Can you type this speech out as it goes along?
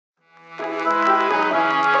If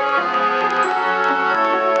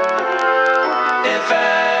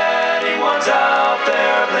anyone's out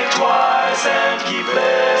there, blink twice and keep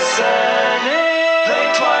listening.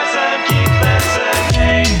 Blink twice and keep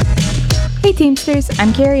listening. Hey Teamsters,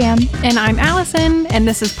 I'm Carrie Ann. And I'm Allison, and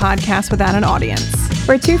this is Podcast Without an Audience.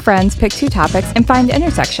 Where two friends pick two topics and find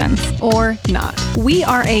intersections. Or not. We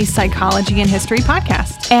are a psychology and history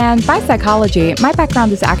podcast. And by psychology, my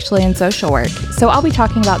background is actually in social work. So I'll be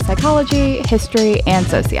talking about psychology, history, and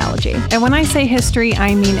sociology. And when I say history,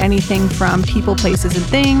 I mean anything from people, places, and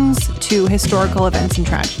things to historical events and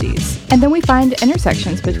tragedies. And then we find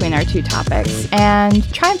intersections between our two topics and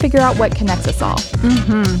try and figure out what connects us all.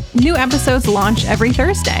 New episodes launch every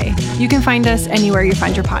Thursday. You can find us anywhere you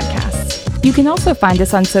find your podcasts. You can also find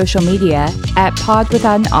us on social media at Pod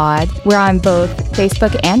Without an Odd. We're on both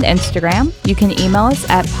Facebook and Instagram. You can email us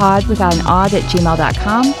at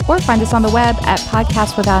podwithoutanodd@gmail.com or find us on the web at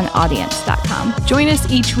podcastwithoutanaudience.com. Join us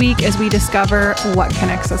each week as we discover what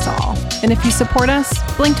connects us all. And if you support us,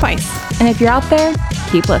 blink twice. And if you're out there,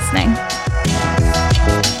 keep listening.